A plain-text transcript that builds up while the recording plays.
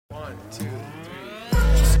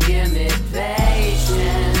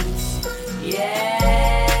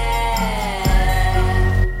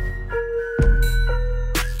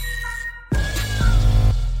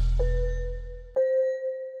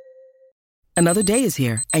Another day is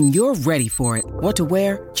here, and you're ready for it. What to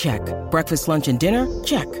wear? Check. Breakfast, lunch, and dinner?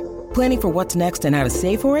 Check. Planning for what's next and how to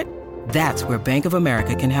save for it? That's where Bank of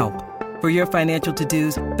America can help. For your financial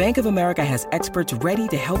to-dos, Bank of America has experts ready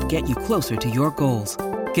to help get you closer to your goals.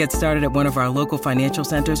 Get started at one of our local financial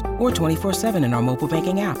centers or 24/7 in our mobile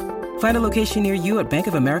banking app. Find a location near you at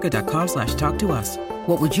bankofamerica.com/talktous.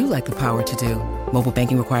 What would you like the power to do? Mobile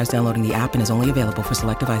banking requires downloading the app and is only available for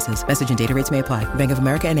select devices. Message and data rates may apply. Bank of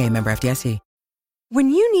America N.A., member FDIC. When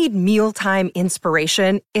you need mealtime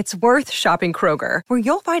inspiration, it's worth shopping Kroger, where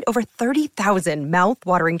you'll find over 30,000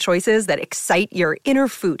 mouth-watering choices that excite your inner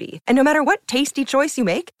foodie. And no matter what tasty choice you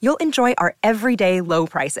make, you'll enjoy our everyday low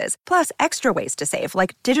prices, plus extra ways to save,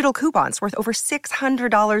 like digital coupons worth over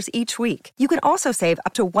 $600 each week. You can also save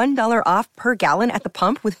up to $1 off per gallon at the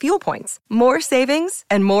pump with fuel points. More savings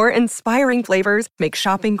and more inspiring flavors make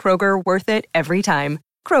shopping Kroger worth it every time.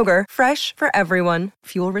 Kroger, fresh for everyone.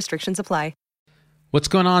 Fuel restrictions apply. What's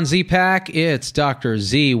going on, Z-Pack? It's Dr.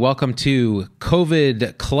 Z. Welcome to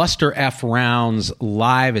COVID Cluster F Rounds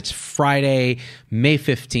Live. It's Friday, May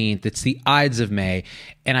 15th. It's the Ides of May.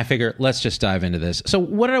 And I figure, let's just dive into this. So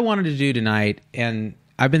what I wanted to do tonight, and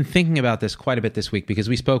I've been thinking about this quite a bit this week because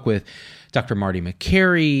we spoke with Dr. Marty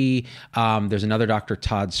Makary. There's another Dr.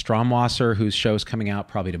 Todd Stromwasser, whose show is coming out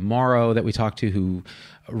probably tomorrow, that we talked to, who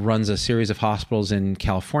runs a series of hospitals in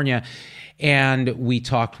California. And we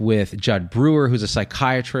talked with Judd Brewer, who's a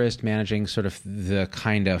psychiatrist managing sort of the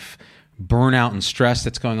kind of burnout and stress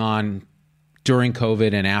that's going on during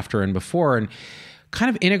COVID and after and before, and kind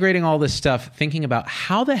of integrating all this stuff, thinking about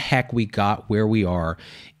how the heck we got where we are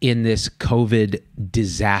in this COVID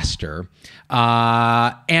disaster,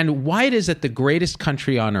 and why it is that the greatest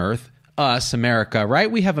country on earth, us, America,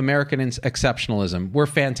 right? We have American exceptionalism. We're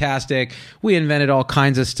fantastic. We invented all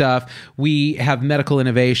kinds of stuff. We have medical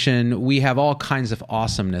innovation. We have all kinds of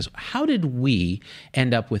awesomeness. How did we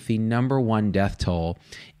end up with the number one death toll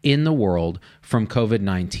in the world from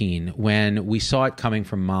COVID-19 when we saw it coming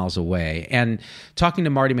from miles away? And talking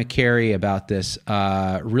to Marty Makary about this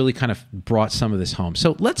really kind of brought some of this home.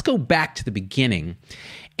 So let's go back to the beginning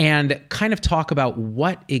and kind of talk about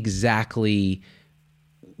what exactly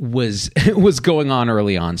was going on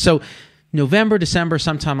early on. So November, December,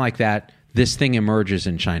 sometime like that, this thing emerges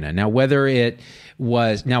in China. Now, whether it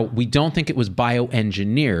was, now we don't think it was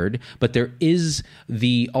bioengineered, but there is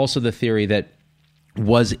also the theory that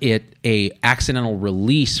was it a accidental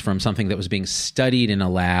release from something that was being studied in a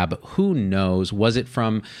lab? Who knows? Was it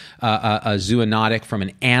from a zoonotic, from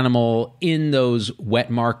an animal in those wet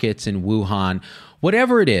markets in Wuhan?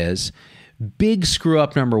 Whatever it is, big screw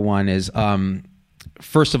up number one is,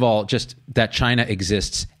 first of all, just that China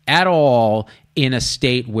exists at all in a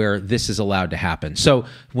state where this is allowed to happen. So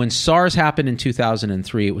when SARS happened in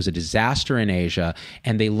 2003, it was a disaster in Asia,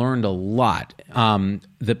 and they learned a lot.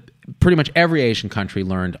 Pretty much every Asian country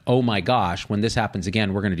learned, oh my gosh, when this happens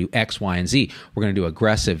again, we're going to do X, Y, and Z. We're going to do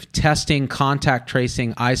aggressive testing, contact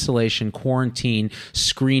tracing, isolation, quarantine,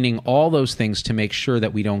 screening, all those things to make sure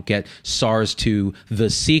that we don't get SARS-2, the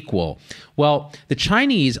sequel. Well, the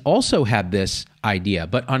Chinese also had this idea,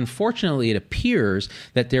 but unfortunately it appears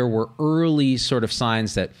that there were early sort of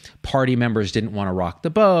signs that party members didn't want to rock the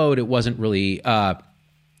boat. It wasn't really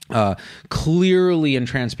clearly and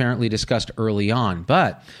transparently discussed early on.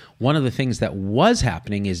 But one of the things that was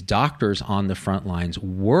happening is doctors on the front lines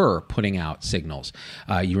were putting out signals.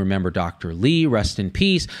 You remember Dr. Lee, rest in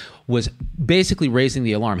peace, was basically raising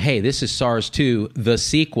the alarm. Hey, this is SARS-2, the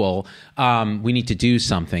sequel. We need to do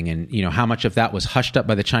something. And how much of that was hushed up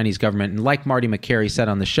by the Chinese government. And like Marty Makary said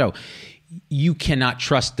on the show, you cannot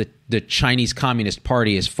trust the Chinese Communist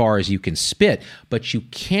Party as far as you can spit, but you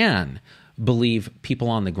can believe people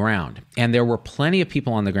on the ground. And there were plenty of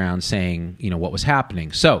people on the ground saying, what was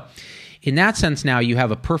happening. So in that sense, now you have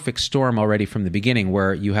a perfect storm already from the beginning,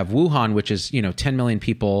 where you have Wuhan, which is, 10 million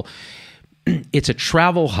people. It's a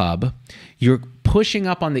travel hub. You're pushing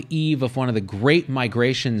up on the eve of one of the great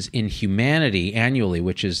migrations in humanity annually,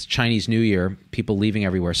 which is Chinese New Year, people leaving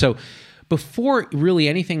everywhere. So before really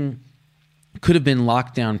anything could have been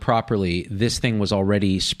locked down properly, this thing was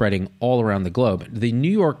already spreading all around the globe. The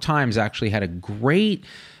New York Times actually had a great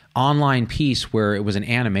online piece where it was an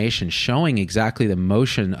animation showing exactly the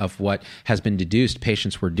motion of what has been deduced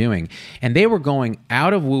patients were doing. And they were going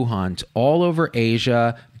out of Wuhan to all over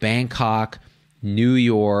Asia, Bangkok, New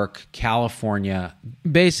York, California,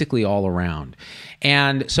 basically all around.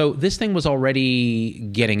 And so this thing was already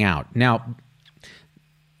getting out. Now,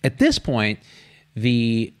 at this point,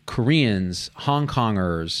 the Koreans, Hong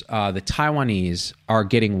Kongers, the Taiwanese are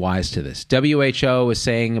getting wise to this. WHO is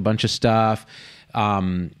saying a bunch of stuff.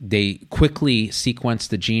 They quickly sequenced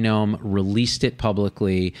the genome, released it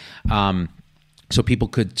publicly, so people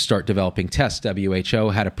could start developing tests. WHO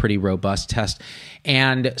had a pretty robust test.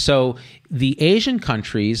 And so the Asian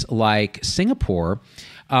countries like Singapore,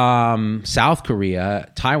 South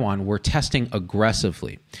Korea, Taiwan were testing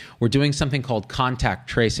aggressively. We're doing something called contact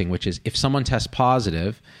tracing, which is if someone tests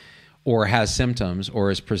positive or has symptoms or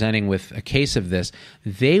is presenting with a case of this,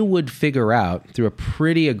 they would figure out through a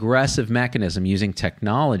pretty aggressive mechanism using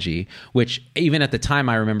technology, which even at the time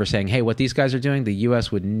I remember saying, hey, what these guys are doing, the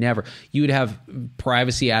US would never. You would have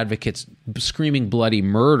privacy advocates screaming bloody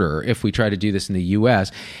murder if we try to do this in the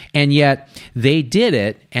US. And yet they did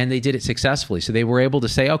it, and they did it successfully. So they were able to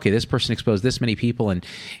say, okay, this person exposed this many people,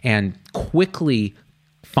 and quickly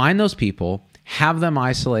find those people, have them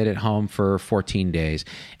isolate at home for 14 days,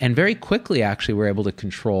 and very quickly actually were able to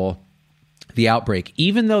control the outbreak,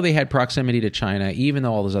 even though they had proximity to China, even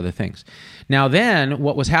though all those other things. Now then,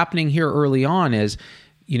 what was happening here early on is,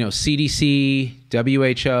 CDC,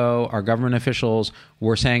 WHO, our government officials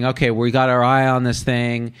were saying, okay, we got our eye on this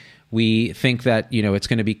thing. We think that, it's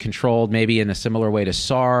going to be controlled maybe in a similar way to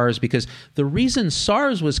SARS, because the reason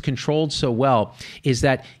SARS was controlled so well is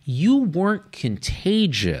that you weren't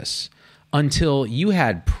contagious until you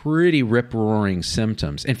had pretty rip-roaring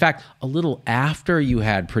symptoms. In fact, a little after you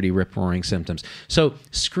had pretty rip-roaring symptoms. So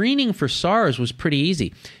screening for SARS was pretty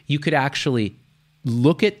easy. You could actually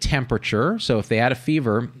look at temperature. So if they had a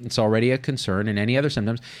fever, it's already a concern, and any other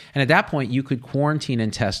symptoms. And at that point, you could quarantine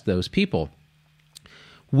and test those people,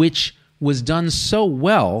 which was done so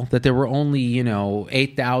well that there were only,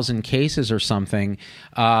 8,000 cases or something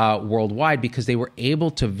worldwide, because they were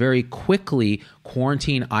able to very quickly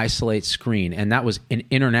quarantine, isolate, screen. And that was an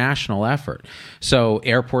international effort. So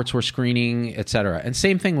airports were screening, et cetera. And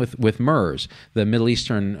same thing with MERS, the Middle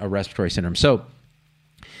Eastern Respiratory Syndrome. So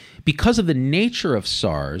because of the nature of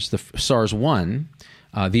SARS, the SARS-1,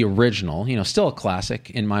 the original, still a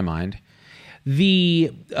classic in my mind,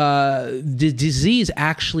 the disease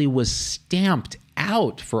actually was stamped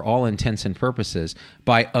out for all intents and purposes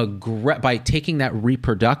by taking that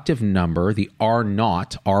reproductive number, the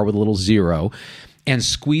R0, R with a little zero, and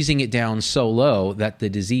squeezing it down so low that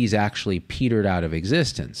the disease actually petered out of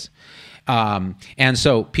existence. And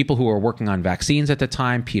so people who were working on vaccines at the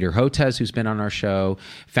time, Peter Hotez, who's been on our show,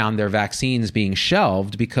 found their vaccines being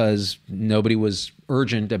shelved because nobody was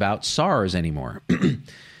urgent about SARS anymore.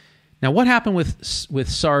 Now, what happened with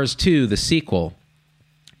SARS-2, the sequel,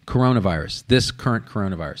 coronavirus, this current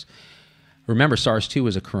coronavirus? Remember, SARS-2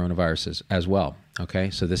 was a coronavirus as well, okay?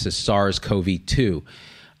 So this is SARS-CoV-2.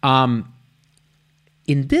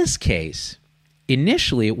 In this case,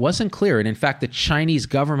 initially, it wasn't clear. And in fact, the Chinese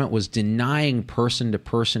government was denying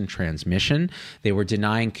person-to-person transmission. They were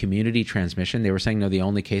denying community transmission. They were saying, no, the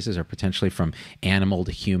only cases are potentially from animal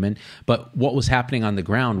to human. But what was happening on the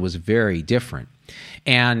ground was very different.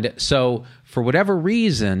 And so for whatever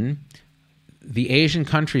reason, the Asian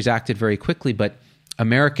countries acted very quickly, but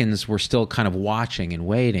Americans were still kind of watching and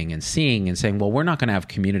waiting and seeing and saying, well, we're not going to have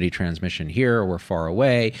community transmission here, or we're far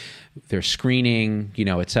away. They're screening,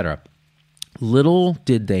 et cetera. Little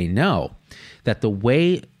did they know that the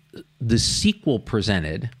way the sequel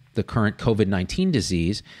presented, the current COVID-19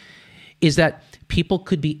 disease, is that people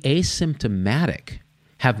could be asymptomatic,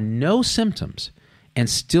 have no symptoms, and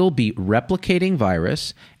still be replicating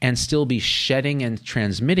virus and still be shedding and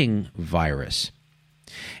transmitting virus.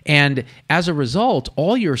 And as a result,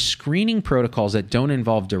 all your screening protocols that don't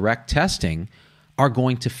involve direct testing are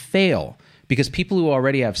going to fail, because people who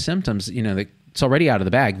already have symptoms, it's already out of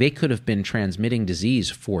the bag. They could have been transmitting disease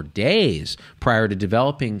for days prior to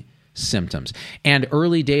developing symptoms. And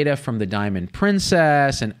early data from the Diamond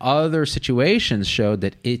Princess and other situations showed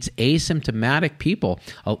that it's asymptomatic people,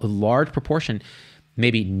 a large proportion,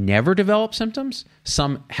 maybe never develop symptoms.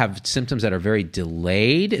 Some have symptoms that are very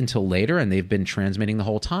delayed until later, and they've been transmitting the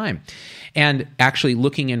whole time. And actually,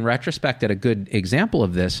 looking in retrospect at a good example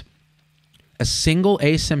of this, a single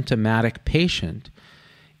asymptomatic patient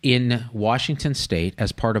in Washington State,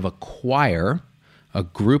 as part of a choir, a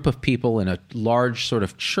group of people in a large sort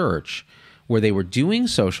of church, where they were doing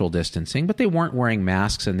social distancing, but they weren't wearing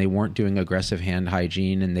masks and they weren't doing aggressive hand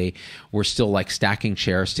hygiene, and they were still like stacking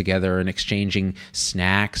chairs together and exchanging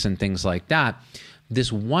snacks and things like that.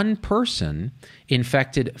 This one person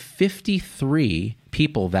infected 53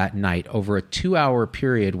 people that night over a 2-hour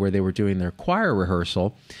period where they were doing their choir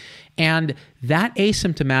rehearsal. And that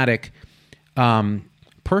asymptomatic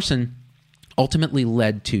person ultimately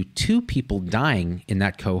led to 2 people dying in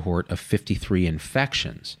that cohort of 53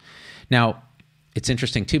 infections. Now, it's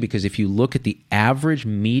interesting too, because if you look at the average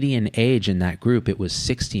median age in that group, it was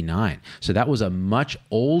 69. So that was a much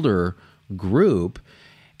older group,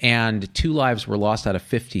 and 2 lives were lost out of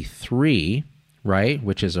 53, right?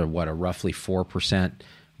 Which is a roughly 4%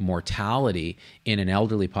 mortality in an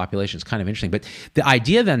elderly population. It's kind of interesting. But the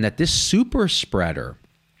idea then that this super spreader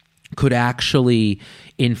could actually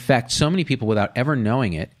infect so many people without ever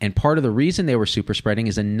knowing it, and part of the reason they were super spreading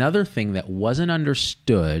is another thing that wasn't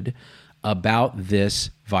understood about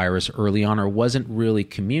this virus early on, or wasn't really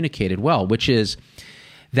communicated well, which is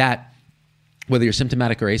that whether you're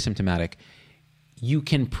symptomatic or asymptomatic, you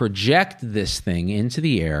can project this thing into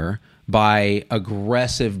the air by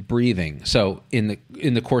aggressive breathing. So in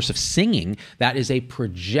the course of singing, that is a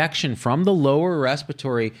projection from the lower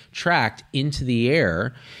respiratory tract into the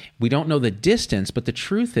air. We don't know the distance, but the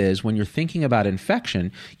truth is when you're thinking about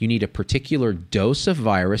infection, you need a particular dose of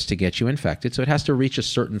virus to get you infected. So it has to reach a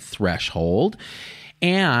certain threshold.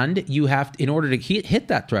 And you have, in order to hit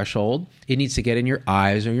that threshold, it needs to get in your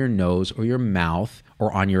eyes or your nose or your mouth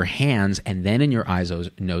or on your hands, and then in your eyes,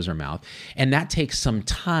 nose, or mouth. And that takes some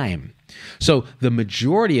time. So the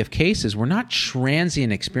majority of cases were not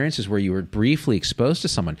transient experiences where you were briefly exposed to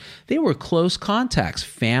someone. They were close contacts,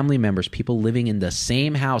 family members, people living in the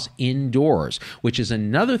same house indoors, which is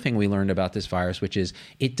another thing we learned about this virus, which is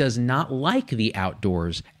it does not like the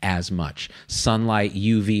outdoors as much. Sunlight,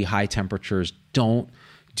 UV, high temperatures don't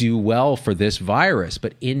do well for this virus,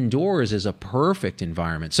 but indoors is a perfect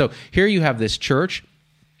environment. So here you have this church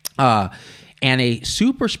and a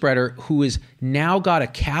super spreader who has now got a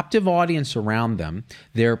captive audience around them.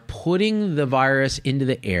 They're putting the virus into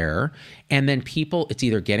the air, and then people, it's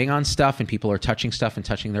either getting on stuff and people are touching stuff and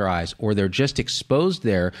touching their eyes, or they're just exposed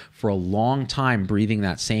there for a long time breathing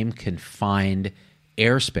that same confined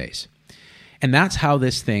airspace. And that's how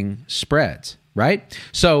this thing spreads, right?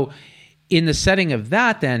 So in the setting of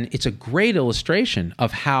that, then, it's a great illustration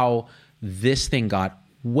of how this thing got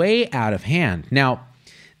way out of hand. Now,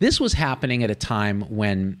 this was happening at a time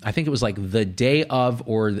when I think it was like the day of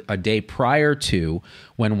or a day prior to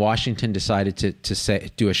when Washington decided to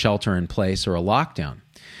do a shelter in place or a lockdown.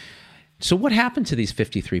 So what happened to these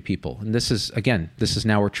 53 people? And this is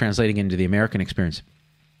now we're translating into the American experience.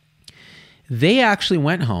 They actually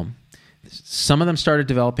went home. Some of them started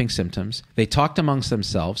developing symptoms. They talked amongst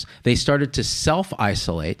themselves. They started to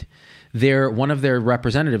self-isolate. One of their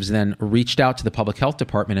representatives then reached out to the public health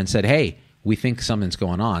department and said, hey, we think something's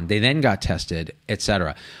going on. They then got tested,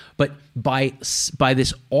 etc. But by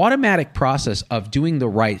this automatic process of doing the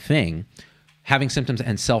right thing, having symptoms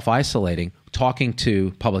and self-isolating, talking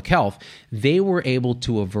to public health, they were able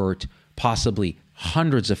to avert possibly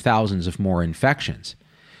hundreds of thousands of more infections.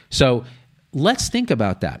 So let's think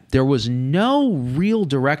about that. There was no real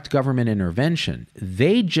direct government intervention.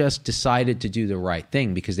 They just decided to do the right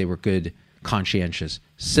thing because they were good, conscientious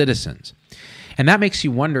citizens. And that makes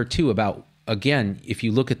you wonder, too, about, again, if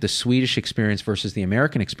you look at the Swedish experience versus the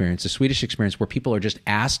American experience, the Swedish experience where people are just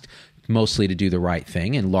asked mostly to do the right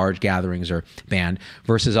thing and large gatherings are banned,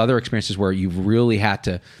 versus other experiences where you've really had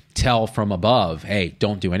to tell from above, hey,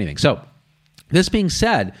 don't do anything. So this being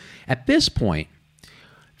said, at this point,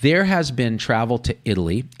 there has been travel to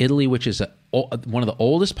Italy, which is one of the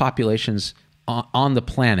oldest populations on the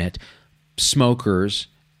planet, smokers,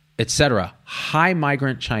 etc., high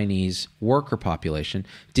migrant Chinese worker population,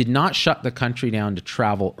 did not shut the country down to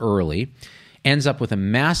travel early, ends up with a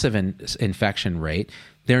massive infection rate.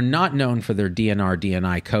 They're not known for their DNR,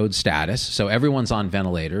 DNI code status, so everyone's on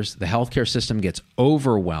ventilators. The healthcare system gets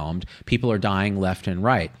overwhelmed. People are dying left and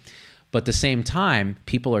right. But at the same time,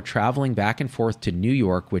 people are traveling back and forth to New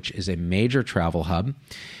York, which is a major travel hub,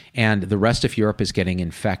 and the rest of Europe is getting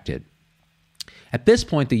infected. At this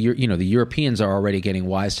point, the Europeans are already getting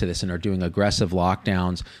wise to this and are doing aggressive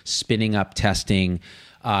lockdowns, spinning up testing,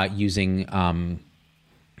 using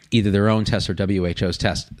either their own tests or WHO's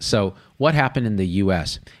tests. So what happened in the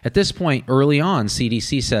U.S.? At this point, early on,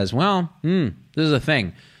 CDC says, well, this is a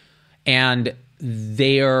thing. And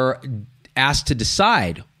they are asked to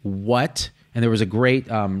decide what, and there was a great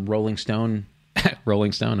Rolling Stone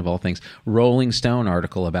of all things, Rolling Stone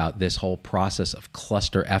article about this whole process of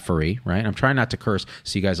cluster effery, right? I'm trying not to curse,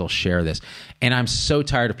 so you guys will share this. And I'm so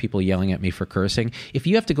tired of people yelling at me for cursing. If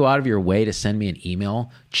you have to go out of your way to send me an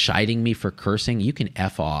email chiding me for cursing, you can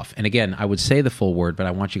F off. And again, I would say the full word, but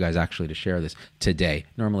I want you guys actually to share this today.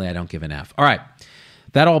 Normally, I don't give an F. All right.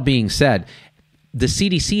 That all being said, the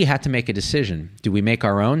CDC had to make a decision. Do we make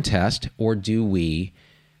our own test, or do we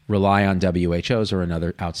rely on WHOs or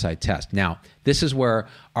another outside test. Now, this is where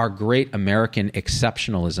our great American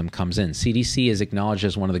exceptionalism comes in. CDC is acknowledged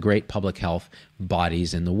as one of the great public health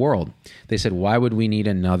bodies in the world. They said, why would we need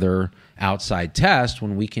another outside test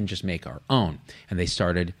when we can just make our own? And they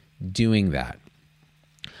started doing that.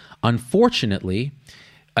 Unfortunately,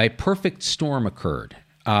 a perfect storm occurred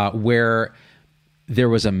where there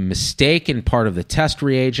was a mistake in part of the test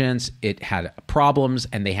reagents. It had problems,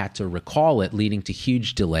 and they had to recall it, leading to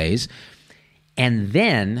huge delays. And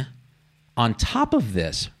then, on top of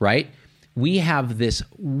this, right, we have this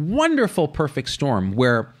wonderful perfect storm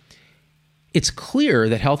where it's clear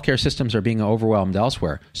that healthcare systems are being overwhelmed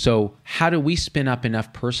elsewhere. So how do we spin up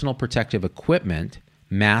enough personal protective equipment,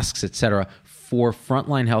 masks, et cetera, for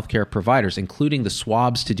frontline healthcare providers, including the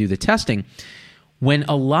swabs to do the testing, when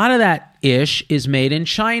a lot of that ish is made in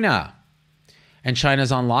China and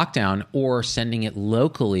China's on lockdown or sending it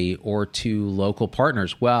locally or to local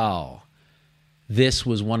partners? Well, this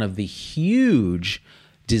was one of the huge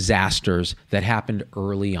disasters that happened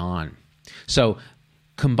early on. So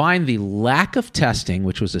combine the lack of testing,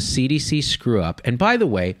 which was a CDC screw up. And by the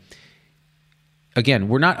way, again,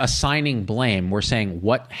 we're not assigning blame. We're saying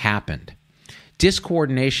what happened.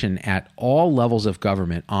 Discoordination at all levels of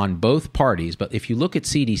government on both parties. But if you look at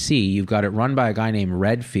CDC, you've got it run by a guy named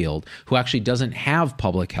Redfield, who actually doesn't have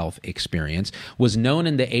public health experience, was known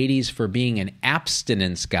in the 80s for being an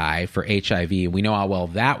abstinence guy for HIV. We know how well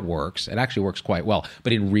that works. It actually works quite well.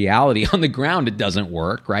 But in reality, on the ground, it doesn't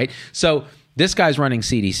work, right? So this guy's running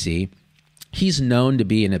CDC. He's known to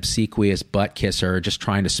be an obsequious butt kisser, just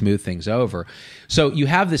trying to smooth things over. So you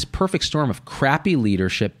have this perfect storm of crappy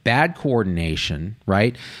leadership, bad coordination,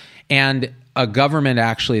 right? And a government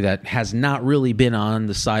actually that has not really been on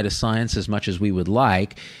the side of science as much as we would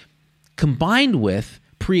like, combined with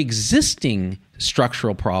pre-existing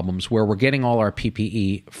structural problems where we're getting all our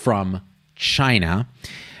PPE from China.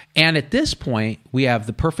 And at this point, we have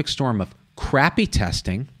the perfect storm of crappy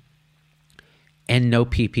testing and no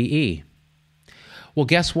PPE. Well,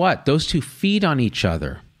 guess what? Those two feed on each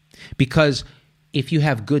other, because if you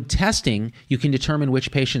have good testing, you can determine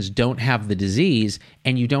which patients don't have the disease,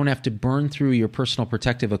 and you don't have to burn through your personal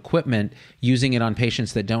protective equipment using it on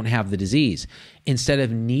patients that don't have the disease, instead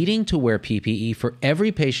of needing to wear PPE for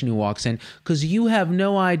every patient who walks in, because you have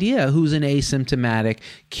no idea who's an asymptomatic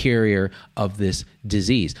carrier of this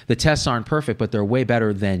disease. The tests aren't perfect, but they're way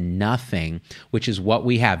better than nothing, which is what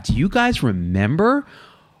we have. Do you guys remember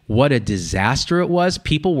what a disaster it was?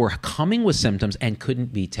 People were coming with symptoms and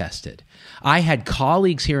couldn't be tested. I had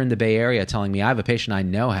colleagues here in the Bay Area telling me, I have a patient I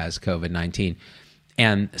know has COVID-19,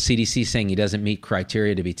 and CDC saying he doesn't meet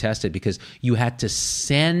criteria to be tested because you had to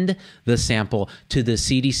send the sample to the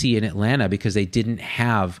CDC in Atlanta because they didn't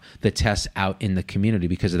have the tests out in the community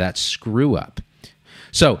because of that screw up.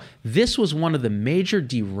 So this was one of the major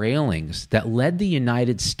derailings that led the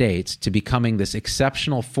United States to becoming this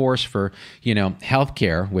exceptional force for,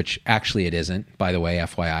 healthcare, which actually it isn't, by the way,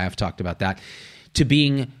 FYI, I've talked about that, to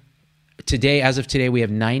being today, as of today, we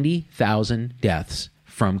have 90,000 deaths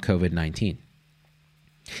from COVID-19.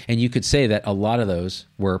 And you could say that a lot of those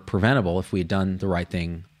were preventable if we had done the right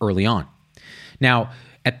thing early on. Now,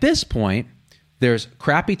 at this point, there's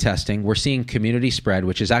crappy testing. We're seeing community spread,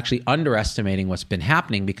 which is actually underestimating what's been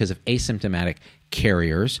happening because of asymptomatic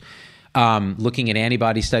carriers. Looking at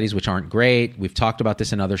antibody studies, which aren't great. We've talked about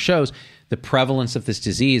this in other shows. The prevalence of this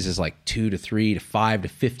disease is like 2 to 3 to 5 to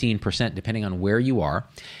 15%, depending on where you are.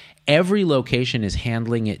 Every location is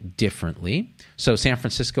handling it differently. So San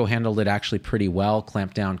Francisco handled it actually pretty well,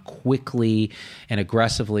 clamped down quickly and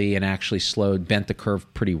aggressively, and actually bent the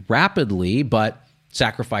curve pretty rapidly, but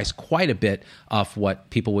sacrifice quite a bit of what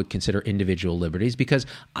people would consider individual liberties, because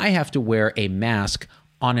I have to wear a mask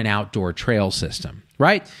on an outdoor trail system,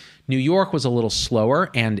 right? New York was a little slower,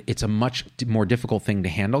 and it's a much more difficult thing to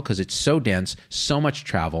handle because it's so dense, so much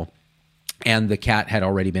travel, and the cat had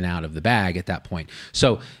already been out of the bag at that point.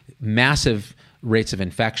 So massive rates of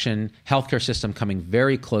infection, healthcare system coming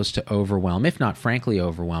very close to overwhelm, if not frankly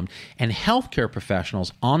overwhelmed, and healthcare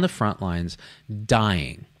professionals on the front lines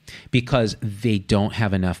dying because they don't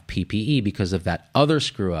have enough PPE because of that other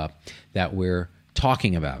screw up that we're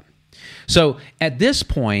talking about. So at this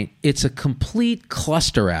point, it's a complete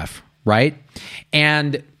cluster F, right?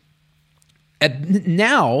 And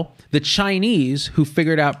now the Chinese, who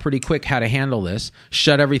figured out pretty quick how to handle this,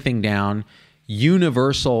 shut everything down,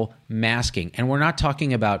 universal masking. And we're not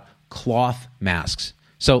talking about cloth masks.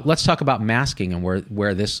 So let's talk about masking and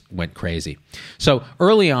where this went crazy. So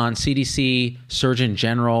early on, CDC Surgeon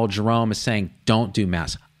General Jerome is saying, don't do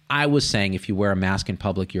masks. I was saying if you wear a mask in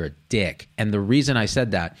public, you're a dick. And the reason I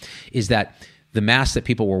said that is that the masks that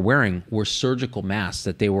people were wearing were surgical masks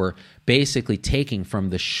that they were basically taking from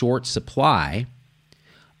the short supply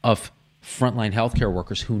of frontline healthcare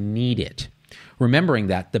workers who need it. Remembering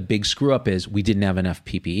that the big screw up is we didn't have enough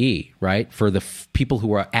PPE, right? For the people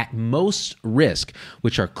who are at most risk,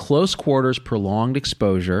 which are close quarters, prolonged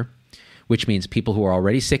exposure, which means people who are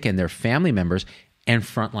already sick and their family members, and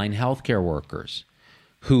frontline healthcare workers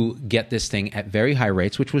who get this thing at very high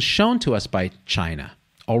rates, which was shown to us by China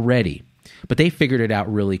already. But they figured it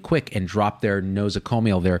out really quick and dropped their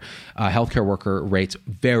nosocomial, their healthcare worker rates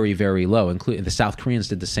very, very low. Including the South Koreans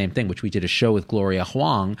did the same thing, which we did a show with Gloria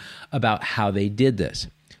Huang about how they did this.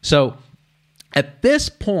 So at this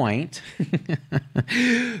point,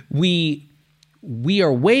 we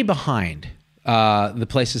are way behind the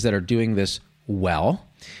places that are doing this well.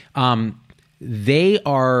 They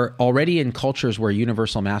are already in cultures where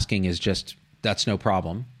universal masking is just, that's no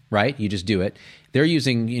problem, right? You just do it. They're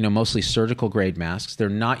using, mostly surgical grade masks. They're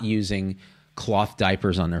not using cloth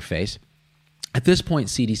diapers on their face. At this point,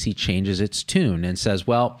 CDC changes its tune and says,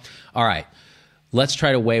 well, all right, let's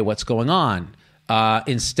try to weigh what's going on.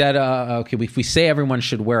 Instead of, if we say everyone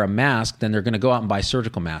should wear a mask, then they're going to go out and buy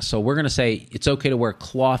surgical masks. So we're going to say it's okay to wear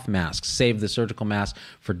cloth masks, save the surgical mask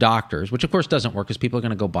for doctors, which of course doesn't work because people are going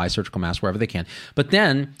to go buy surgical masks wherever they can. But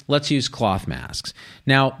then let's use cloth masks.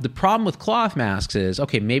 Now, the problem with cloth masks is,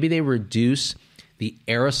 maybe they reduce the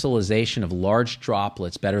aerosolization of large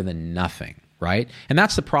droplets better than nothing, right? And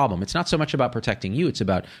that's the problem. It's not so much about protecting you, it's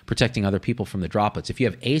about protecting other people from the droplets. If you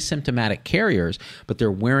have asymptomatic carriers, but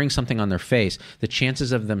they're wearing something on their face, the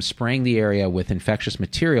chances of them spraying the area with infectious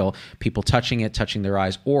material, people touching it, touching their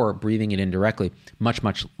eyes, or breathing it indirectly, much,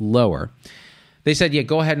 much lower. They said,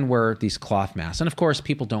 go ahead and wear these cloth masks. And of course,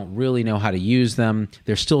 people don't really know how to use them.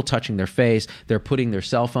 They're still touching their face. They're putting their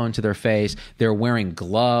cell phone to their face. They're wearing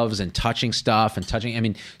gloves and touching stuff and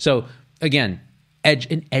touching. So again,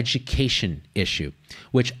 an education issue,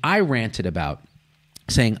 which I ranted about,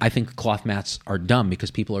 saying I think cloth masks are dumb because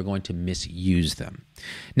people are going to misuse them.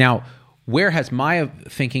 Now, where has my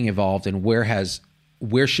thinking evolved and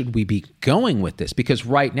where should we be going with this? Because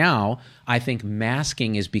right now, I think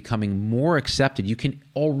masking is becoming more accepted. You can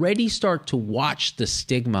already start to watch the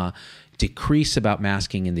stigma decrease about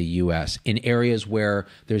masking in the U.S. in areas where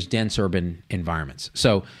there's dense urban environments.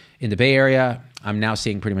 So in the Bay Area, I'm now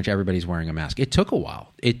seeing pretty much everybody's wearing a mask. It took a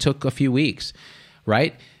while. It took a few weeks,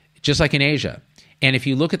 right? Just like in Asia. And if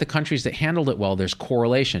you look at the countries that handled it well, there's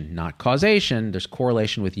correlation, not causation. There's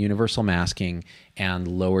correlation with universal masking and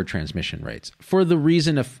lower transmission rates for the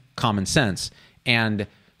reason of common sense and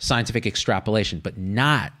scientific extrapolation, but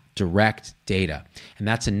not direct data. And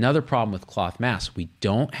that's another problem with cloth masks. We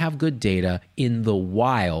don't have good data in the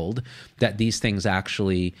wild that these things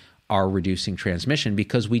actually are reducing transmission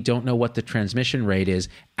because we don't know what the transmission rate is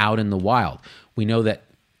out in the wild. We know that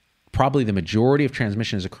probably the majority of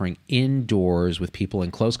transmission is occurring indoors with people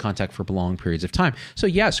in close contact for prolonged periods of time. So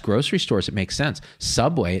yes, grocery stores, it makes sense.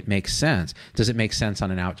 Subway, it makes sense. Does it make sense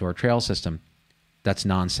on an outdoor trail system? That's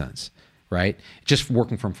nonsense, right? Just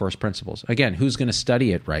working from first principles. Again, who's going to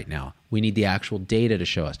study it right now? We need the actual data to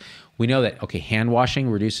show us. We know that, hand washing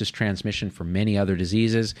reduces transmission for many other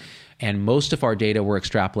diseases, and most of our data we're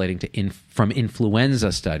extrapolating from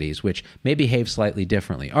influenza studies, which may behave slightly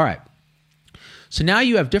differently. All right. So now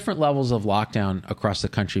you have different levels of lockdown across the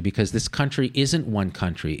country because this country isn't one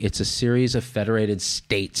country. It's a series of federated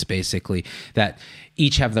states, basically, that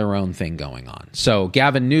each have their own thing going on. So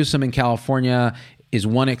Gavin Newsom in California is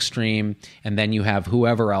one extreme, and then you have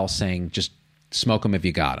whoever else saying just smoke them if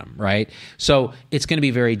you got them, right? So it's going to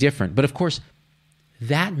be very different. But of course,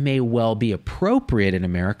 that may well be appropriate in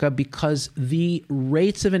America because the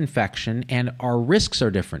rates of infection and our risks are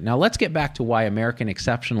different. Now, let's get back to why American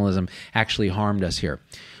exceptionalism actually harmed us here.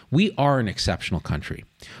 We are an exceptional country.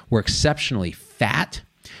 We're exceptionally fat.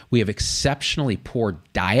 We have exceptionally poor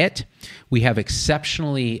diet. We have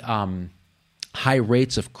exceptionally high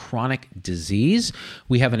rates of chronic disease.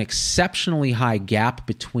 We have an exceptionally high gap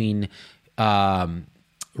between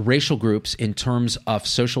racial groups in terms of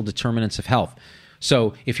social determinants of health.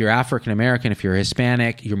 So if you're African American, if you're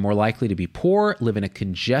Hispanic, you're more likely to be poor, live in a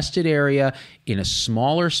congested area, in a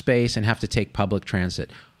smaller space, and have to take public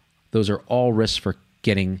transit. Those are all risks for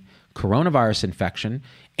getting coronavirus infection,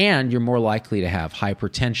 and you're more likely to have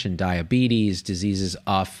hypertension, diabetes, diseases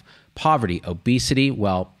of poverty, obesity.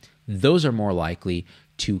 Well, those are more likely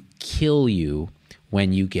to kill you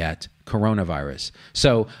when you get coronavirus.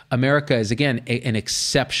 So America is, again, an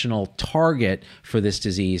exceptional target for this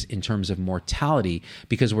disease in terms of mortality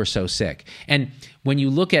because we're so sick. And when you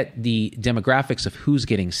look at the demographics of who's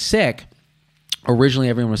getting sick, originally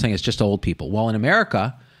everyone was saying it's just old people. Well, in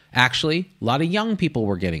America, Actually, a lot of young people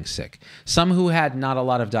were getting sick. Some who had not a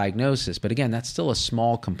lot of diagnosis. But again, that's still a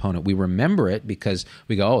small component. We remember it because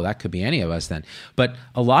we go, oh, that could be any of us then. But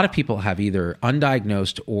a lot of people have either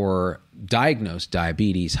undiagnosed or diagnosed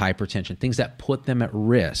diabetes, hypertension, things that put them at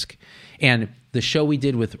risk. And the show we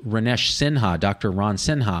did with Ranesh Sinha, Dr. Ron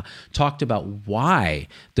Sinha, talked about why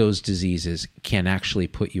those diseases can actually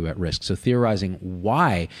put you at risk. So theorizing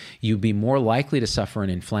why you'd be more likely to suffer an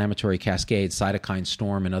inflammatory cascade, cytokine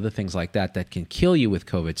storm, and other things like that that can kill you with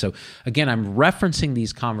COVID. So again, I'm referencing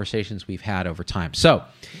these conversations we've had over time. So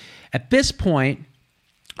at this point,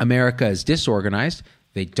 America is disorganized.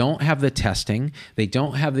 They don't have the testing. They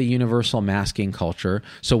don't have the universal masking culture.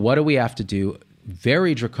 So what do we have to do?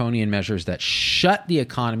 Very draconian measures that shut the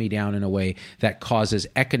economy down in a way that causes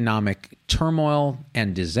economic turmoil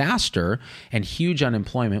and disaster and huge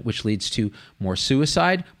unemployment, which leads to more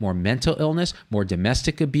suicide, more mental illness, more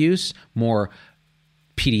domestic abuse, more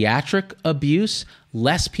pediatric abuse,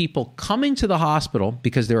 less people coming to the hospital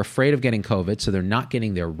because they're afraid of getting COVID, so they're not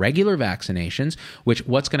getting their regular vaccinations, which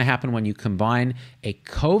what's going to happen when you combine a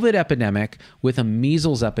COVID epidemic with a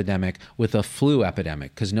measles epidemic with a flu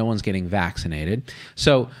epidemic because no one's getting vaccinated.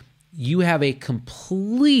 So you have a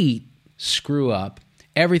complete screw up,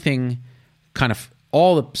 everything kind of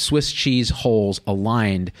all the Swiss cheese holes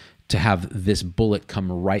aligned to have this bullet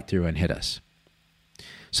come right through and hit us.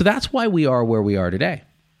 So that's why we are where we are today.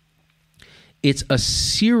 It's a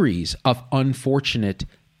series of unfortunate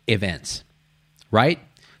events, right?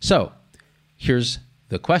 So here's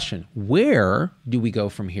the question. Where do we go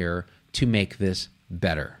from here to make this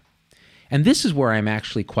better? And this is where I'm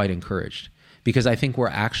actually quite encouraged because I think we're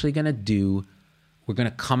actually going to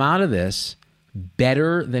come out of this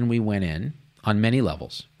better than we went in on many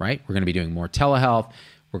levels, right? We're going to be doing more telehealth.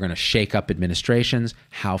 We're going to shake up administrations,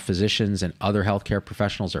 how physicians and other healthcare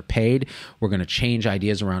professionals are paid. We're going to change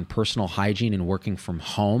ideas around personal hygiene and working from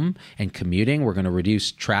home and commuting. We're going to reduce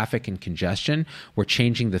traffic and congestion. We're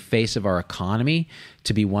changing the face of our economy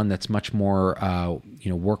to be one that's much more,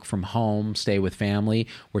 work from home, stay with family.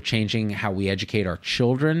 We're changing how we educate our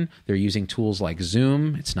children. They're using tools like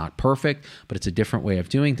Zoom. It's not perfect, but it's a different way of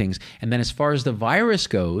doing things. And then as far as the virus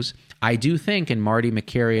goes, I do think, and Marty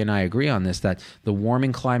McCary and I agree on this, that the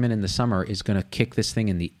warming climate in the summer is going to kick this thing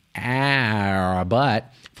in the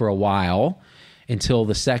butt for a while until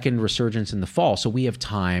the second resurgence in the fall. So we have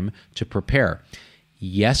time to prepare.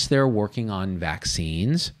 Yes, they're working on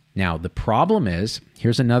vaccines. Now, the problem is,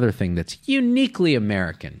 here's another thing that's uniquely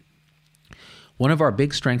American. One of our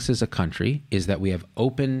big strengths as a country is that we have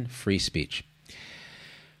open, free speech.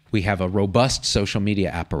 We have a robust social media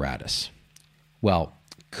apparatus. Well,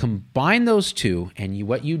 combine those two, and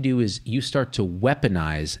what you do is you start to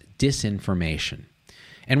weaponize disinformation.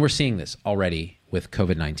 And we're seeing this already with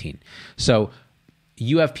COVID-19. So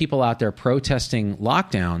you have people out there protesting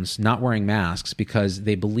lockdowns, not wearing masks because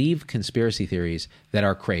they believe conspiracy theories that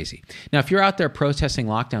are crazy. Now, if you're out there protesting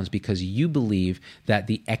lockdowns because you believe that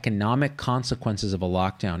the economic consequences of a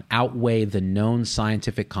lockdown outweigh the known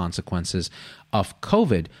scientific consequences of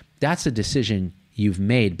COVID, that's a decision you've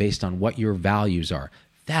made based on what your values are.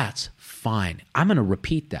 That's fine. I'm going to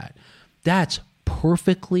repeat that. That's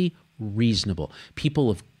perfectly reasonable. People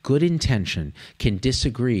of good intention can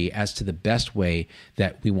disagree as to the best way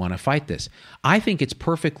that we want to fight this. I think it's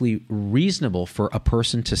perfectly reasonable for a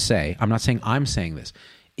person to say, I'm not saying I'm saying this,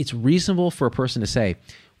 it's reasonable for a person to say,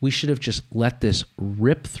 we should have just let this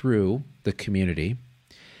rip through the community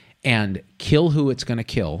and kill who it's going to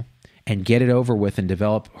kill and get it over with and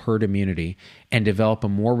develop herd immunity and develop a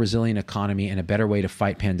more resilient economy and a better way to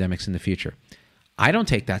fight pandemics in the future. I don't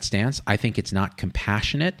take that stance. I think it's not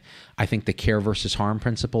compassionate. I think the care versus harm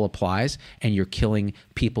principle applies, and you're killing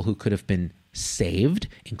people who could have been saved,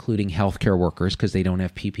 including healthcare workers, because they don't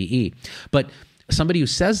have PPE. But somebody who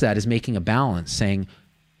says that is making a balance, saying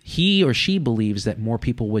he or she believes that more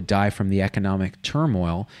people would die from the economic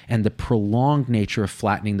turmoil and the prolonged nature of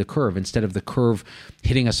flattening the curve. Instead of the curve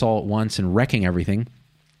hitting us all at once and wrecking everything,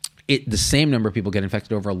 the same number of people get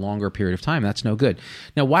infected over a longer period of time. That's no good.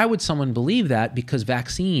 Now, why would someone believe that? Because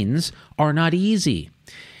vaccines are not easy.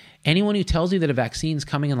 Anyone who tells you that a vaccine's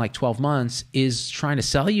coming in like 12 months is trying to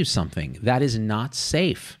sell you something. That is not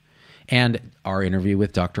safe. And our interview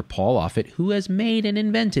with Dr. Paul Offit, who has made and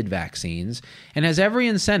invented vaccines and has every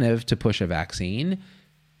incentive to push a vaccine,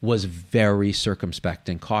 was very circumspect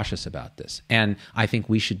and cautious about this. And I think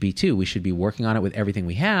we should be too. We should be working on it with everything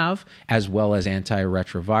we have, as well as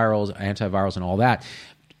antivirals and all that,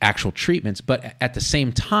 actual treatments. But at the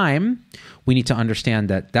same time, we need to understand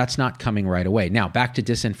that that's not coming right away. Now, back to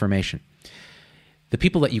disinformation. The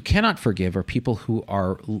people that you cannot forgive are people who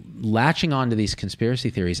are latching onto these conspiracy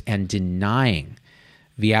theories and denying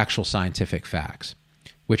the actual scientific facts,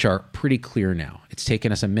 which are pretty clear now. It's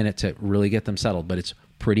taken us a minute to really get them settled, but it's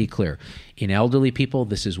pretty clear. In elderly people,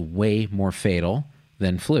 this is way more fatal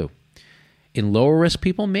than flu. In lower risk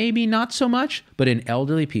people, maybe not so much, but in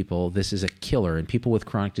elderly people, this is a killer. In people with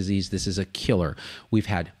chronic disease, this is a killer. We've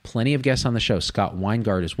had plenty of guests on the show. Scott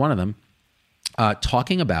Weingart is one of them,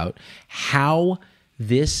 talking about how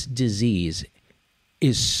this disease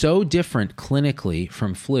is so different clinically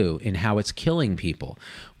from flu in how it's killing people.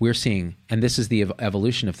 We're seeing, and this is the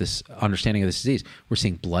evolution of this understanding of this disease, we're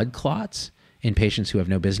seeing blood clots in patients who have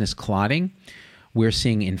no business clotting. We're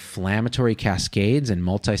seeing inflammatory cascades and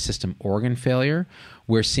multi-system organ failure.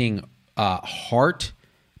 We're seeing heart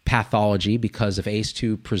pathology because of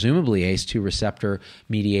ACE2, presumably ACE2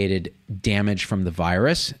 receptor-mediated damage from the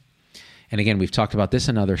virus. And again, we've talked about this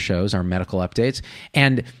in other shows, our medical updates.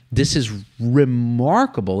 And this is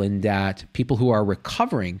remarkable in that people who are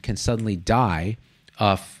recovering can suddenly die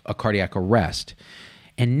of a cardiac arrest.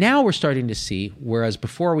 And now we're starting to see, whereas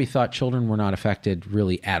before we thought children were not affected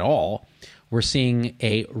really at all, we're seeing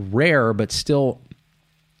a rare but still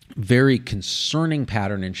very concerning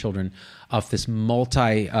pattern in children of this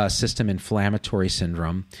multi-system inflammatory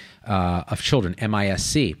syndrome of children,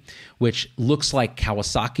 MIS-C, which looks like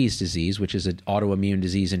Kawasaki's disease, which is an autoimmune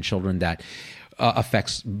disease in children that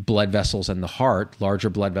affects blood vessels in the heart, larger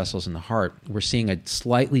blood vessels in the heart. We're seeing a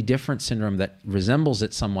slightly different syndrome that resembles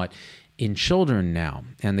it somewhat in children now,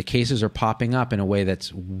 and the cases are popping up in a way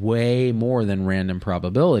that's way more than random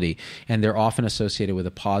probability, and they're often associated with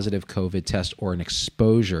a positive COVID test or an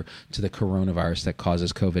exposure to the coronavirus that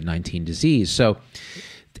causes COVID-19 disease. So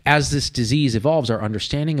as this disease evolves, our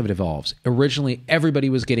understanding of it evolves. Originally,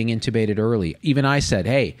 everybody was getting intubated early. Even I said,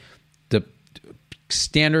 hey, the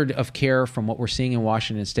standard of care from what we're seeing in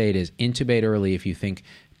Washington State is intubate early if you think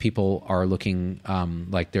people are looking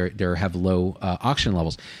like they have low oxygen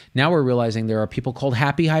levels. Now we're realizing there are people called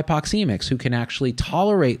happy hypoxemics who can actually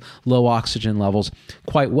tolerate low oxygen levels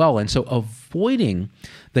quite well. And so avoiding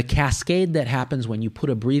the cascade that happens when you put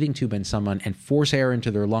a breathing tube in someone and force air into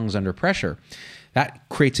their lungs under pressure, that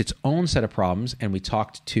creates its own set of problems. And we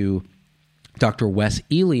talked to Dr. Wes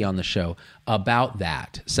Ely on the show about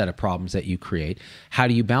that set of problems that you create. How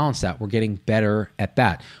do you balance that? We're getting better at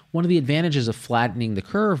that. One of the advantages of flattening the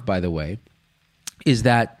curve, by the way, is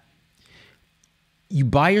that you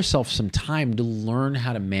buy yourself some time to learn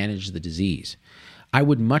how to manage the disease. I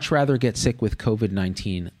would much rather get sick with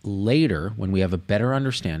COVID-19 later when we have a better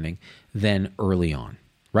understanding than early on,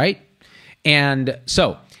 right? And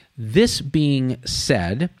so this being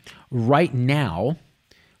said, right now,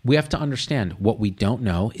 we have to understand what we don't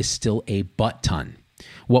know is still a butt ton.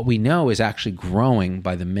 What we know is actually growing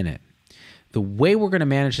by the minute. The way we're going to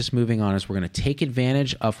manage this moving on is we're going to take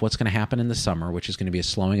advantage of what's going to happen in the summer, which is going to be a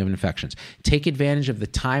slowing of infections. Take advantage of the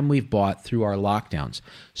time we've bought through our lockdowns.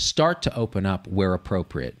 Start to open up where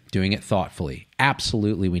appropriate, doing it thoughtfully.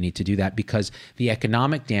 Absolutely, we need to do that because the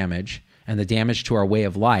economic damage and the damage to our way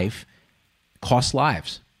of life costs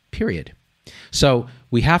lives, period. So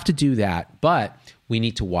we have to do that, but we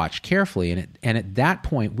need to watch carefully. And at that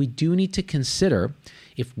point, we do need to consider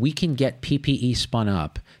if we can get PPE spun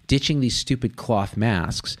up, ditching these stupid cloth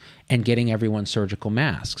masks and getting everyone surgical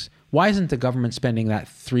masks. Why isn't the government spending that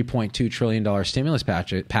 $3.2 trillion stimulus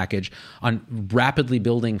package on rapidly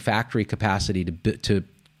building factory capacity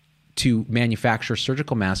to manufacture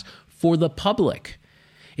surgical masks for the public?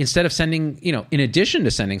 Instead of sending, in addition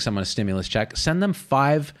to sending someone a stimulus check, send them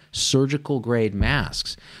 5 surgical grade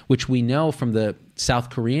masks, which we know from the South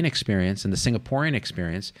Korean experience and the Singaporean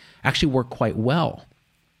experience actually work quite well,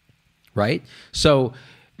 right? So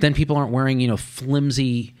then people aren't wearing,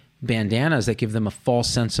 flimsy bandanas that give them a false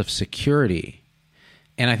sense of security.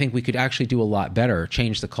 And I think we could actually do a lot better,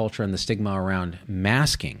 change the culture and the stigma around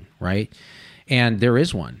masking, right? And there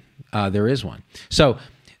is one. So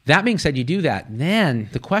that being said, you do that. Then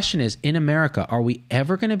the question is, in America, are we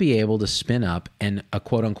ever going to be able to spin up a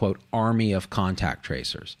quote-unquote army of contact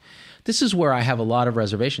tracers? This is where I have a lot of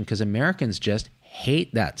reservation because Americans just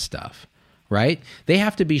hate that stuff, right? They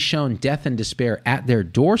have to be shown death and despair at their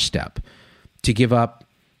doorstep to give up,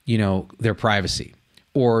 their privacy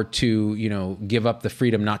or to, give up the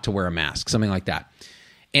freedom not to wear a mask, something like that.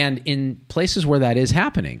 And in places where that is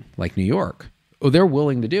happening, like New York, they're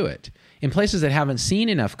willing to do it. In places that haven't seen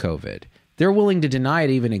enough COVID, they're willing to deny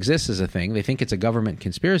it even exists as a thing. They think it's a government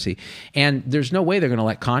conspiracy. And there's no way they're going to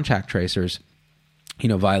let contact tracers,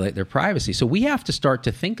 violate their privacy. So we have to start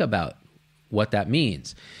to think about what that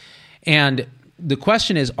means. And the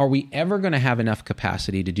question is, are we ever going to have enough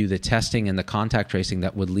capacity to do the testing and the contact tracing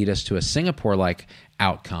that would lead us to a Singapore-like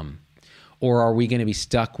outcome? Or are we going to be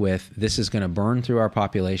stuck with this is going to burn through our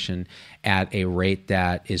population at a rate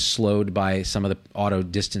that is slowed by some of the auto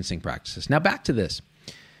distancing practices? Now back to this.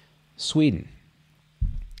 Sweden.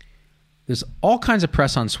 There's all kinds of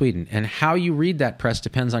press on Sweden, and how you read that press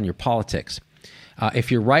depends on your politics.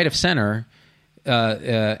 If you're right of center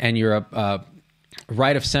and you're a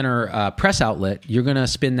right of center press outlet, you're going to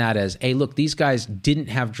spin that as, hey, look, these guys didn't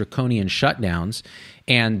have draconian shutdowns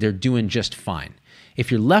and they're doing just fine. If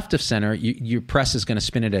you're left of center, your press is going to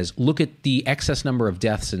spin it as, look at the excess number of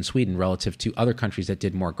deaths in Sweden relative to other countries that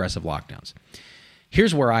did more aggressive lockdowns.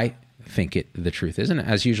 Here's where I think the truth is, and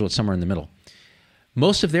as usual, it's somewhere in the middle.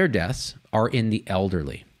 Most of their deaths are in the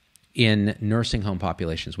elderly, in nursing home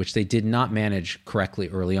populations, which they did not manage correctly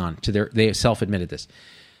early on. They self-admitted this.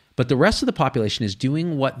 But the rest of the population is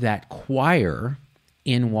doing what that choir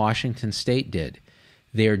in Washington State did.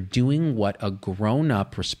 They're doing what a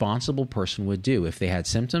grown-up, responsible person would do. If they had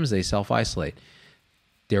symptoms, they self-isolate.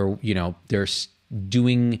 They're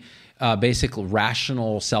doing basic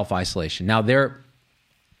rational self-isolation. Now, they're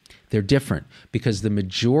different because the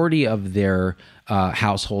majority of their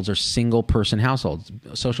households are single-person households.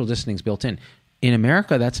 Social distancing is built in. In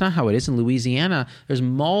America, that's not how it is. In Louisiana, there's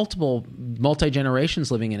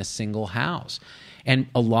multi-generations living in a single house. And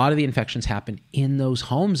a lot of the infections happen in those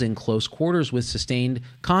homes in close quarters with sustained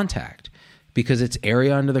contact because it's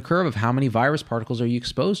area under the curve of how many virus particles are you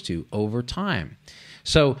exposed to over time.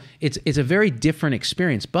 So it's a very different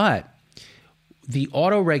experience. But the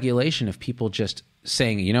auto-regulation of people just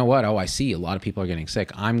saying, you know what, I see a lot of people are getting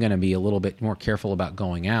sick. I'm going to be a little bit more careful about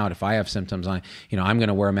going out. If I have symptoms, I'm going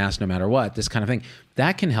to wear a mask no matter what, this kind of thing.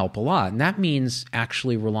 That can help a lot. And that means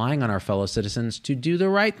actually relying on our fellow citizens to do the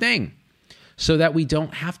right thing so that we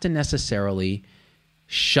don't have to necessarily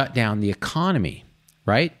shut down the economy,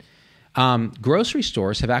 right? Grocery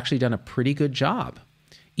stores have actually done a pretty good job.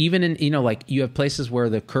 Even in, you have places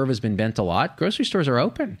where the curve has been bent a lot. Grocery stores are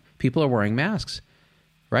open. People are wearing masks.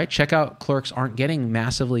 Right? Checkout clerks aren't getting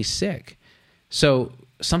massively sick. So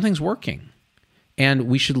something's working. And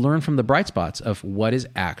we should learn from the bright spots of what is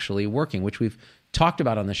actually working, which we've talked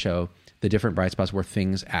about on the show, the different bright spots where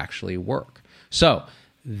things actually work. So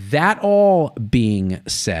that all being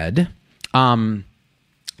said,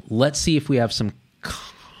 let's see if we have some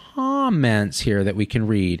comments here that we can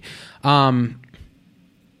read.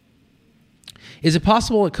 Is it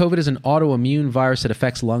possible that COVID is an autoimmune virus that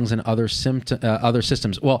affects lungs and other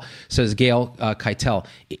systems? Well, says Gail Keitel,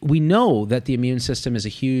 we know that the immune system is a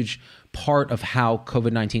huge part of how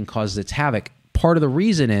COVID-19 causes its havoc. Part of the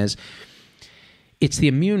reason is it's the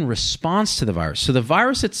immune response to the virus. So the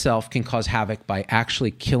virus itself can cause havoc by actually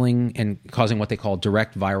killing and causing what they call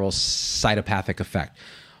direct viral cytopathic effect,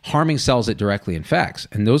 harming cells it directly infects.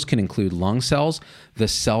 And those can include lung cells, the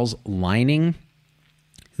cells lining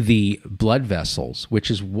the blood vessels, which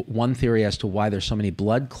is one theory as to why there's so many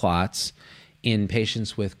blood clots in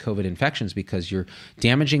patients with COVID infections, because you're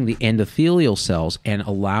damaging the endothelial cells and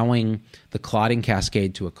allowing the clotting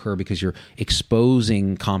cascade to occur because you're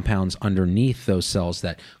exposing compounds underneath those cells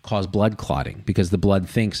that cause blood clotting, because the blood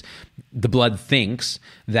thinks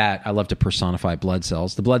that, I love to personify blood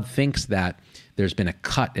cells, the blood thinks that there's been a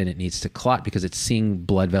cut and it needs to clot because it's seeing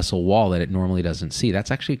blood vessel wall that it normally doesn't see. That's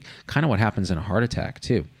actually kind of what happens in a heart attack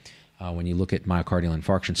too, when you look at myocardial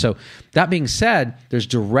infarction. So that being said, there's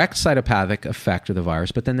direct cytopathic effect of the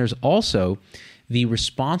virus, but then there's also the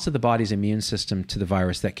response of the body's immune system to the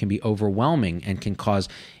virus that can be overwhelming and can cause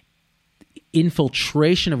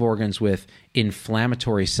infiltration of organs with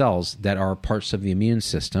inflammatory cells that are parts of the immune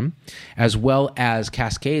system, as well as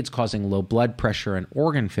cascades causing low blood pressure and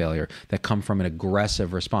organ failure that come from an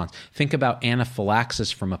aggressive response. Think about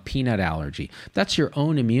anaphylaxis from a peanut allergy. That's your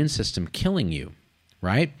own immune system killing you,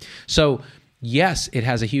 right? So yes, it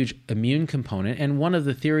has a huge immune component. And one of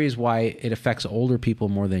the theories why it affects older people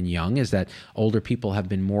more than young is that older people have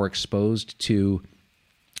been more exposed to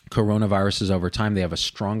coronaviruses over time. They have a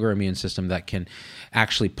stronger immune system that can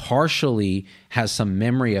actually partially has some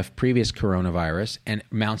memory of previous coronavirus and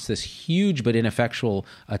mounts this huge but ineffectual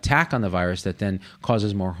attack on the virus that then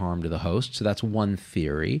causes more harm to the host. So that's one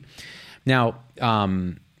theory. Now,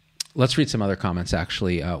 let's read some other comments,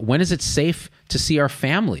 actually. When is it safe to see our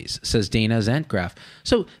families, says Dana Zentgraf.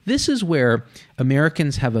 So this is where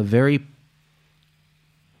Americans have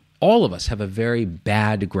all of us have a very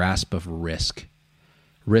bad grasp of risk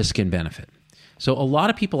and benefit. So a lot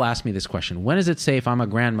of people ask me this question: when is it safe? I'm a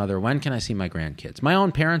grandmother. When can I see my grandkids? My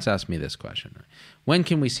own parents ask me this question: when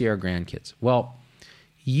can we see our grandkids? Well,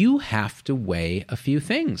 you have to weigh a few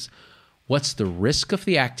things. What's the risk of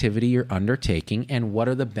the activity you're undertaking, and what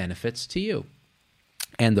are the benefits to you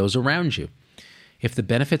and those around you? If the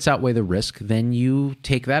benefits outweigh the risk, then you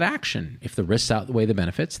take that action. If the risks outweigh the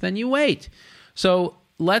benefits, then you wait. So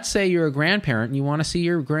let's say you're a grandparent and you want to see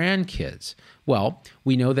your grandkids. Well,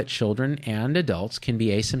 we know that children and adults can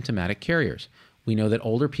be asymptomatic carriers. We know that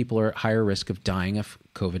older people are at higher risk of dying of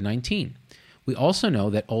COVID-19. We also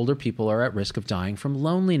know that older people are at risk of dying from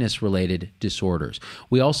loneliness-related disorders.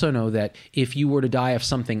 We also know that if you were to die of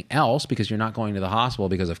something else because you're not going to the hospital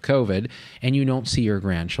because of COVID and you don't see your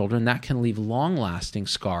grandchildren, that can leave long-lasting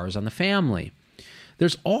scars on the family.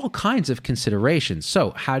 There's all kinds of considerations.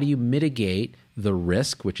 So how do you mitigate the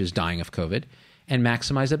risk, which is dying of COVID, and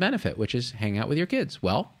maximize the benefit, which is hang out with your kids?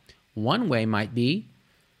 Well, one way might be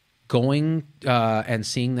going and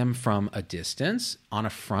seeing them from a distance on a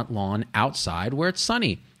front lawn outside where it's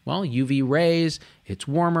sunny. Well, UV rays, it's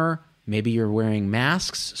warmer. Maybe you're wearing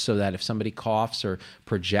masks so that if somebody coughs or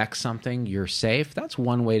projects something, you're safe. That's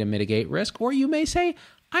one way to mitigate risk. Or you may say,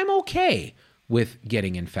 I'm okay with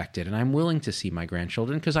getting infected and I'm willing to see my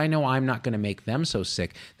grandchildren because I know I'm not going to make them so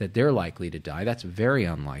sick that they're likely to die. That's very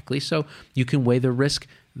unlikely. So you can weigh the risk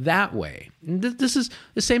that way. This is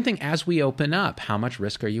the same thing as we open up. How much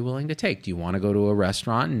risk are you willing to take? Do you want to go to a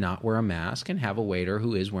restaurant and not wear a mask and have a waiter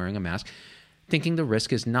who is wearing a mask, thinking the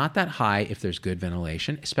risk is not that high if there's good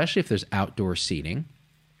ventilation, especially if there's outdoor seating?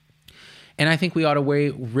 And I think we ought to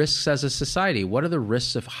weigh risks as a society. What are the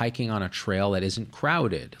risks of hiking on a trail that isn't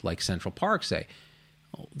crowded, like Central Park, say?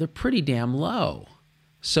 Well, they're pretty damn low.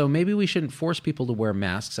 So maybe we shouldn't force people to wear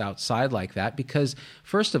masks outside like that because,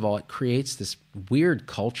 first of all, it creates this weird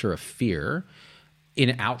culture of fear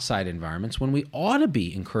in outside environments when we ought to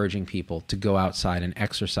be encouraging people to go outside and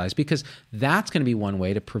exercise because that's going to be one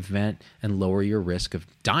way to prevent and lower your risk of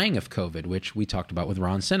dying of COVID, which we talked about with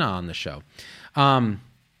Ron Sinha on the show.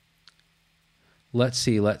 Let's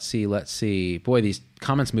see. Boy, these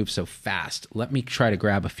comments move so fast. Let me try to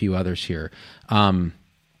grab a few others here.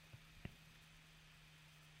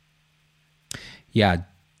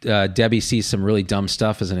 Debbie sees some really dumb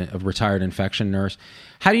stuff as a retired infection nurse.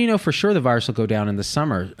 How do you know for sure the virus will go down in the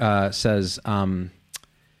summer? Says Okisha.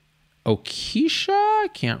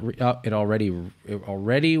 It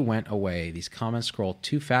already went away. These comments scroll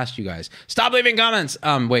too fast, you guys. Stop leaving comments.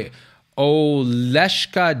 Wait.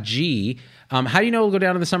 Oleshka G. How do you know it'll go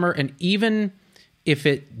down in the summer? And even if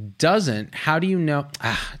it doesn't, how do you know?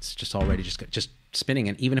 It's just already just spinning.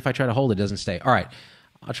 And even if I try to hold it, it doesn't stay. All right.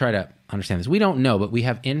 I'll try to understand this. We don't know, but we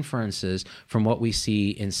have inferences from what we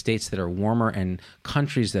see in states that are warmer and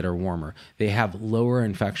countries that are warmer. They have lower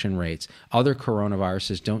infection rates. Other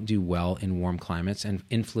coronaviruses don't do well in warm climates, and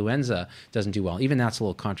influenza doesn't do well. Even that's a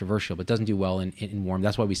little controversial, but doesn't do well in warm.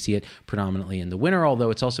 That's why we see it predominantly in the winter,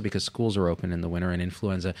 although it's also because schools are open in the winter and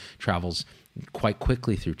influenza travels quite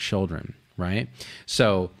quickly through children, right?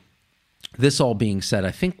 So this all being said,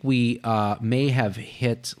 I think we may have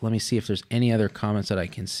hit, let me see if there's any other comments that I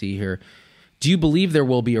can see here. Do you believe there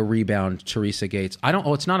will be a rebound, Teresa Gates?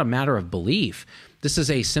 It's not a matter of belief. This is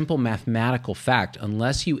a simple mathematical fact.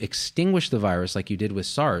 Unless you extinguish the virus like you did with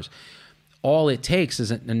SARS, all it takes is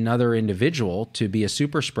another individual to be a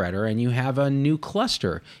super spreader and you have a new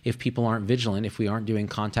cluster if people aren't vigilant, if we aren't doing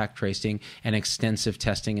contact tracing and extensive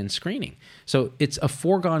testing and screening. So it's a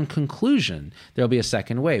foregone conclusion there'll be a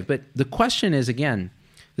second wave. But the question is, again,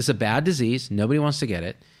 this is a bad disease. Nobody wants to get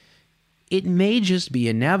it. It may just be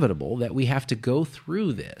inevitable that we have to go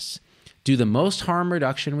through this, do the most harm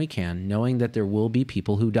reduction we can, knowing that there will be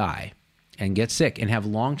people who die and get sick and have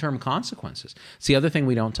long-term consequences. It's the other thing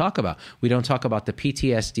we don't talk about. We don't talk about the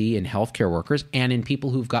PTSD in healthcare workers and in people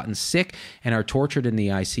who've gotten sick and are tortured in the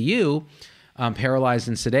ICU, paralyzed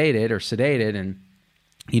and sedated and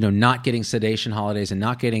not getting sedation holidays and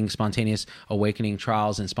not getting spontaneous awakening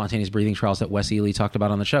trials and spontaneous breathing trials that Wes Ely talked about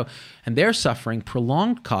on the show. And they're suffering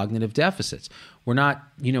prolonged cognitive deficits. We're not,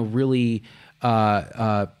 really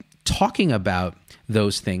talking about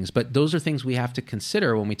those things, but those are things we have to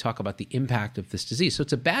consider when we talk about the impact of this disease. So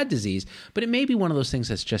it's a bad disease, but it may be one of those things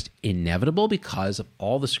that's just inevitable because of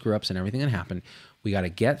all the screw-ups and everything that happened. We got to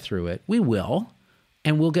get through it. We will,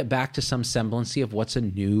 and we'll get back to some semblance of what's a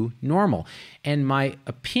new normal. And my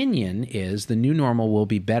opinion is the new normal will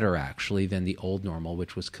be better, actually, than the old normal,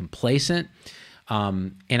 which was complacent.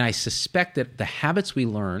 And I suspect that the habits we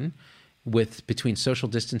learn between social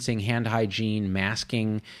distancing, hand hygiene,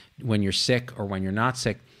 masking when you're sick or when you're not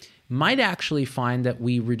sick, might actually find that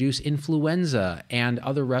we reduce influenza and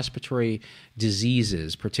other respiratory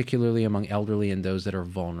diseases, particularly among elderly and those that are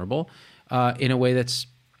vulnerable, in a way that's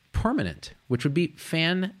permanent, which would be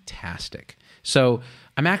fantastic. So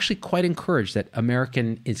I'm actually quite encouraged that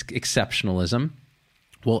American exceptionalism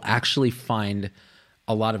will actually find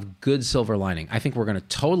a lot of good silver lining. I think we're going to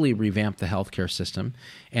totally revamp the healthcare system.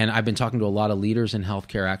 And I've been talking to a lot of leaders in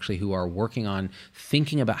healthcare actually who are working on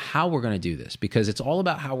thinking about how we're going to do this, because it's all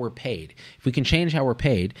about how we're paid. If we can change how we're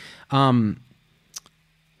paid, one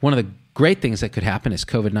of the great things that could happen is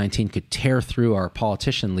COVID-19 could tear through our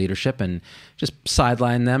politician leadership and just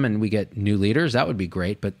sideline them and we get new leaders. That would be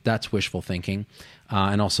great, but that's wishful thinking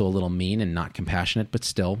and also a little mean and not compassionate, but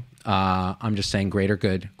still, I'm just saying greater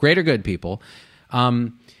good people.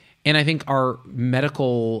 And I think our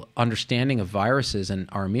medical understanding of viruses and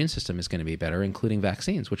our immune system is going to be better, including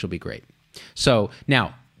vaccines, which will be great. So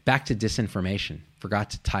now back to disinformation. Forgot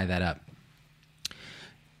to tie that up.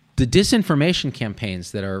 The disinformation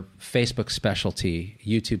campaigns that are Facebook's specialty,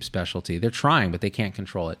 YouTube specialty, they're trying, but they can't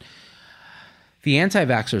control it. The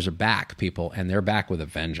anti-vaxxers are back, people, and they're back with a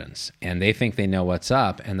vengeance. And they think they know what's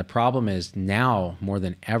up. And the problem is now, more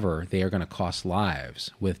than ever, they are going to cost lives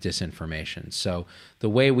with disinformation. So the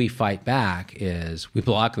way we fight back is we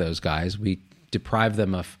block those guys. We deprive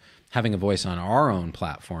them of having a voice on our own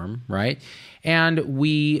platform, right? And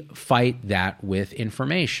we fight that with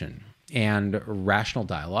information and rational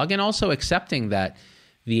dialogue, and also accepting that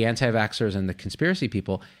the anti-vaxxers and the conspiracy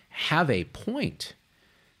people have a point.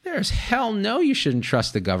 There's hell no you shouldn't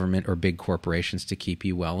trust the government or big corporations to keep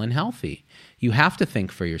you well and healthy. You have to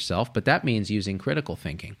think for yourself, but that means using critical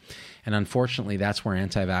thinking. And unfortunately, that's where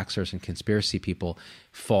anti-vaxxers and conspiracy people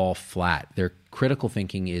fall flat. Their critical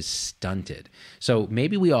thinking is stunted. So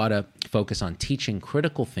maybe we ought to focus on teaching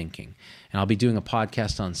critical thinking. And I'll be doing a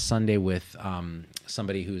podcast on Sunday with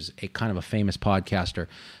somebody who's a kind of a famous podcaster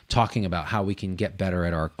talking about how we can get better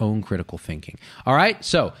at our own critical thinking. All right,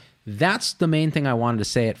 so that's the main thing I wanted to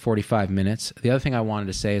say at 45 minutes. The other thing I wanted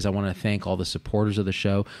to say is I want to thank all the supporters of the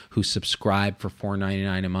show who subscribe for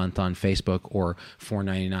 $4.99 a month on Facebook or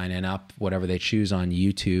 $4.99 and up, whatever they choose on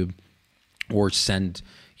YouTube, or send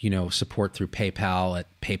support through PayPal at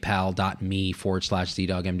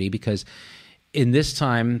paypal.me/ZDoggMD, because in this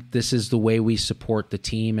time, this is the way we support the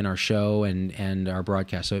team and our show and our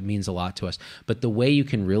broadcast. So it means a lot to us. But the way you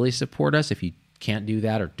can really support us, if you can't do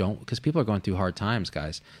that or don't, because people are going through hard times,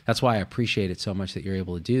 guys. That's why I appreciate it so much that you're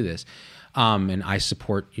able to do this. And I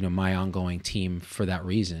support, my ongoing team for that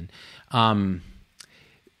reason.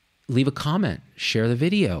 Leave a comment, share the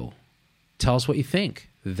video, tell us what you think.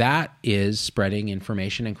 That is spreading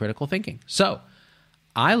information and critical thinking. So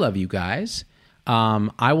I love you guys.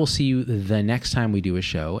 I will see you the next time we do a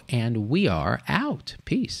show, and we are out.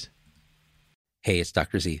 Peace. Hey, it's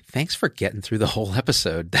Dr. Z. Thanks for getting through the whole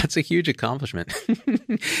episode. That's a huge accomplishment.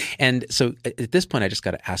 And so at this point, I just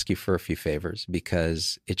got to ask you for a few favors,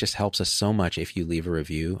 because it just helps us so much if you leave a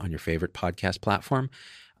review on your favorite podcast platform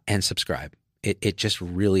and subscribe. It just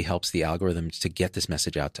really helps the algorithms to get this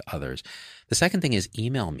message out to others. The second thing is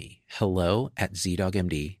email me,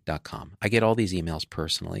 hello@zdoggmd.com. I get all these emails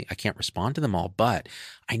personally. I can't respond to them all, but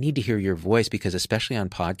I need to hear your voice, because especially on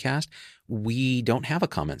podcast, we don't have a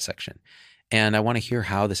comment section. And I want to hear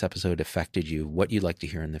how this episode affected you, what you'd like to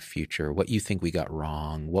hear in the future, what you think we got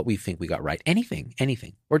wrong, what we think we got right, anything,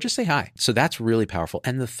 or just say hi. So that's really powerful.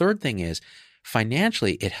 And the third thing is,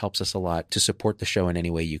 financially, it helps us a lot to support the show in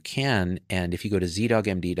any way you can. And if you go to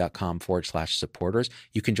zdoggmd.com/supporters,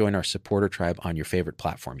 you can join our supporter tribe on your favorite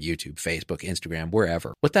platform, YouTube, Facebook, Instagram,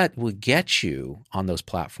 wherever. What that will get you on those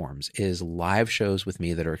platforms is live shows with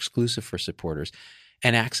me that are exclusive for supporters,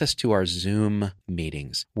 and access to our Zoom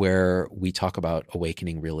meetings where we talk about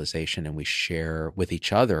awakening realization and we share with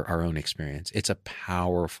each other our own experience. It's a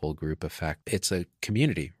powerful group effect. It's a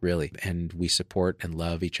community, really. And we support and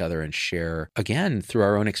love each other and share, again, through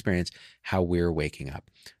our own experience, how we're waking up.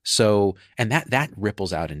 So, and that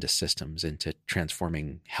ripples out into systems, into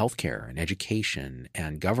transforming healthcare and education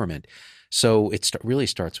and government. So it really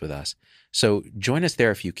starts with us. So join us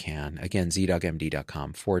there if you can. Again,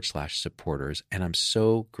 zdoggmd.com/supporters. And I'm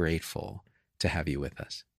so grateful to have you with us.